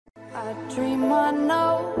I dream I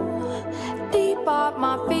know deep up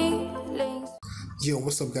my feelings. Yo,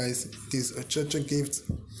 what's up guys? This is Ochoochogift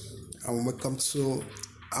and welcome to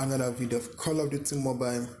another video of Call of Duty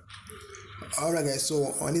Mobile. Alright guys,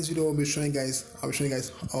 so on this video I'll be showing you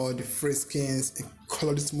guys all the free skins in Call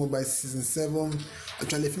of Duty Mobile Season 7.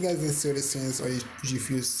 Actually, if you guys didn't see the skins, or if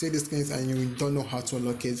you see the skins and you don't know how to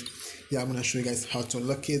unlock it, yeah, I'm gonna show you guys how to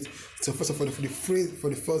unlock it. So first of all, for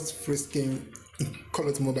the first free skin in Call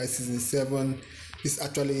of Duty Mobile Season 7, this is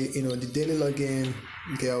actually the daily login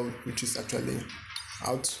girl, which is actually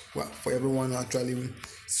out for everyone actually.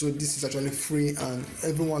 So this is actually free and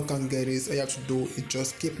everyone can get it. All you have to do is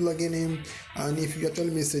just keep logging in, and if you actually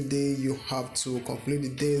miss a day, you have to complete the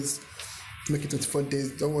days to make it 24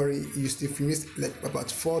 days. Don't worry, if you miss like about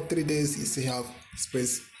 3 days, you still have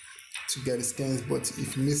space to get the skins, but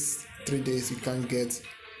if you miss 3 days, you can't get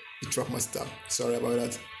the truck master. Sorry about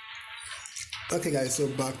that. Okay guys, so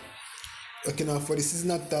back. Okay, now for the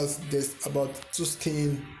seasonal task, there's about two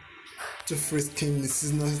free skins. The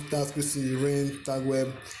seasonal task, which is rain tag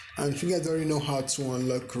web, and if you guys already know how to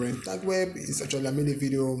unlock rain tag web, it's actually I made a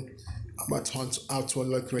video about how to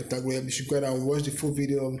unlock rain tag web. You should go ahead and watch the full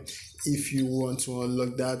video if you want to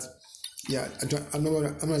unlock that. Yeah, I'm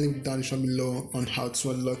gonna leave down the description below on how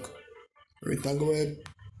to unlock rain tag web.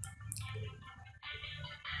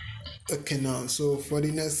 Okay, now so for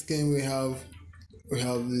the next skin we have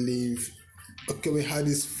leave. Okay, we had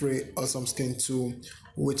this free awesome skin too,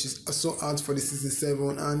 which is also out for the season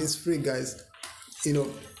 7, and it's free guys. It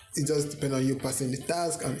just depends on you passing the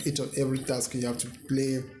task, and each and every task you have to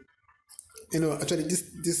play. Actually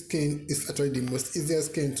this skin is actually the most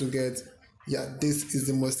easiest skin to get. Yeah, this is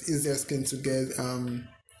the most easiest skin to get. All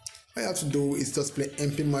you have to do is just play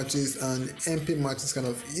MP matches, and MP match is kind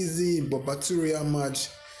of easy, but battle royale match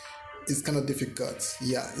is kind of difficult.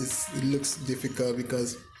 Yeah, it looks difficult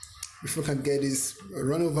because if you can get this,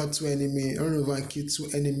 run over and kill 2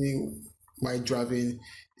 enemy while driving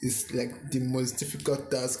is like the most difficult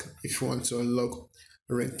task if you want to unlock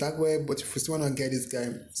rain tag web. But if you still want to get this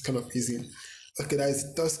guy, it's kind of easy. Okay, that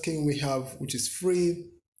is the skin we have, which is free.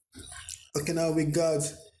 Okay, now we got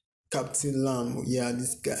Captain Lamb. Yeah,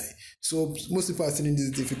 this guy. So most people are saying this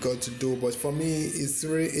is difficult to do, but for me it's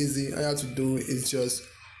really easy. All I have to do is just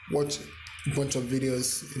watch a bunch of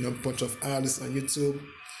videos, a bunch of ads on YouTube.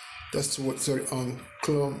 Just to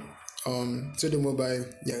clone COD Mobile.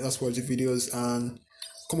 Yeah, just watch the videos and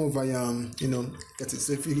come over get it.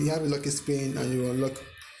 So if you have a lucky spin and you unlock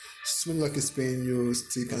so many lucky spin, you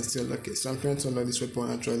can still unlock it. So I'm trying to unlock this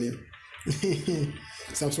weapon actually.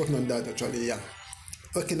 So I'm working on that actually. Yeah.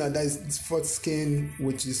 Okay, now that is the fourth skin,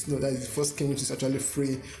 which is that is the first skin which is actually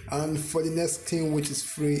free, and for the next skin which is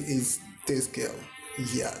free is this girl.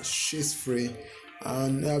 Yeah, she's free,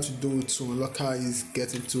 and all you have to do to unlock her is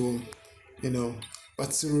get into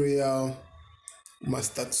battle royale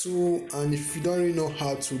master 2. And if you don't really know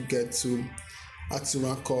how to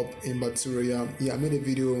rank up in battle royale, yeah, I made a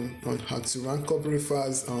video on how to rank up really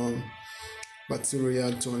fast battle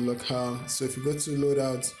royale to unlock her. So if you go to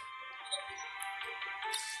loadout,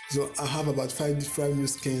 so I have about 5 new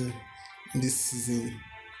skins in this season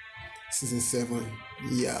 7.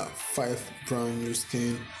 Yeah, 5 brand new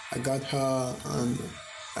skin. I got her and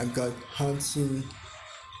I got her too.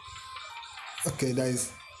 Okay,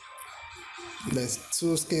 there's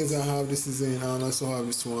 2 skins I have this season, and I also have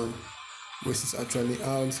this one which is actually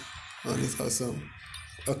out and it's awesome.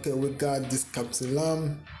 Okay, we got this Captain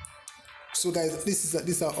Lamb. So guys,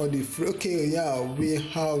 these are all the free. Okay, yeah, we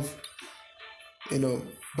have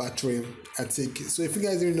battery, I think. So if you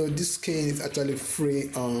guys didn't know, this skin is actually free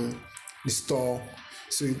on the store,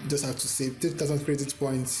 so you just have to save 10,000 credit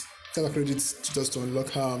points, 10,000 credits just to unlock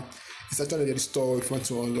her. It's actually at the store. If you want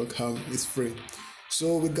to unlock her, it's free.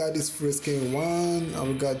 So we got this free skin 1, and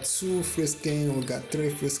we got 2 free skin, we got 3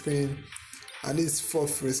 free skin, and this is 4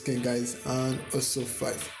 free skin guys, and also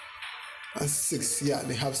 5 and 6. Yeah,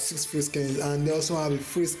 they have 6 free skins, and they also have a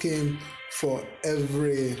free skin for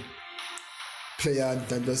every player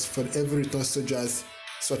that does, for every return soldiers.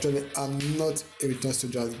 So actually I'm not a return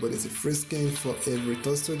soldiers, but it's a free skin for every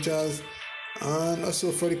return soldiers. And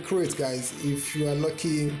also for the crate guys, if you are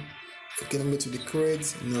lucky, okay, let me go to the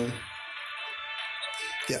crate.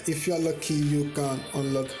 Yeah, if you are lucky, you can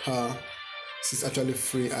unlock her. She's actually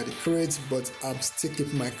free at the crate, but I'm still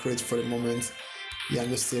keeping my crate for the moment. Yeah, I'm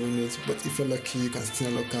just saving it, but if you're lucky, you can still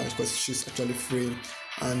unlock her because she's actually free,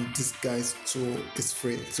 and this guy's too is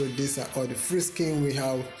free. So these are all the free skins we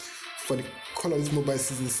have for the Call of Duty Mobile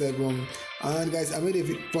Season 7. And guys, I made a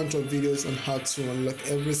bunch of videos on how to unlock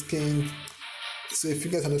every skin So if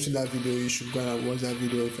you guys have watched that video, you should go and watch that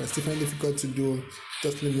video. If it's still finding difficult to do,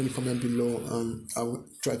 just let me know in the comment below, and I will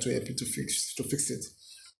try to help you to fix it.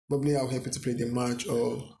 Probably I'll help you to play the match,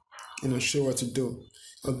 or show what to do,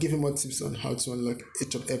 or give you more tips on how to unlock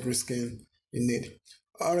each of every skin you need.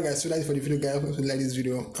 Alright guys, so that's it for the video guys. I hope you like this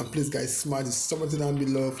video, and please guys, smash the sub button down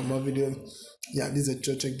below for more videos. Yeah, this is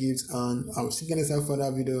Ochoochogift, and I'll see you guys for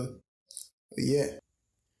that video. Yeah.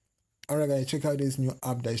 Alright guys, check out this new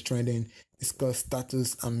app that is trending. It's called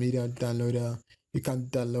Status and Media Downloader. You can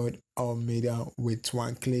download our media with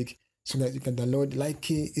one click, so that you can download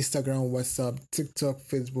Likey, Instagram, WhatsApp, TikTok,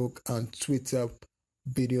 Facebook, and Twitter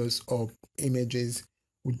videos or images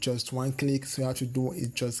with just one click. So you have to do is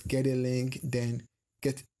just get a link, then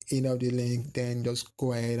get in of the link, then just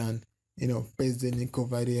go ahead and paste the link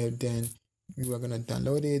over there. Then you are gonna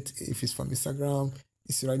download it. If it's from Instagram,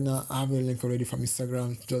 see right now I have a link already from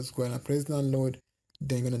Instagram. Just go ahead and press download,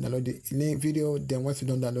 then you're gonna download the link video. Then once you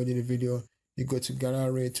don't download the video, you go to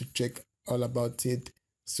HBRa3 to check all about it.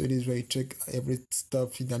 So this is where you check every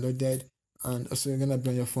stuff you downloaded, and also you're gonna be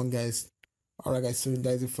on your phone guys. Alright guys, so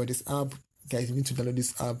that's it for this app guys. You need to download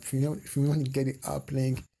this app. If you want to get the app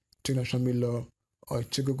link, check the description below, or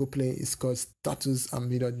check Google Play. It's called Status and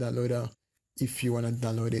Media Downloader if you want to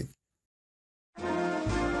download it.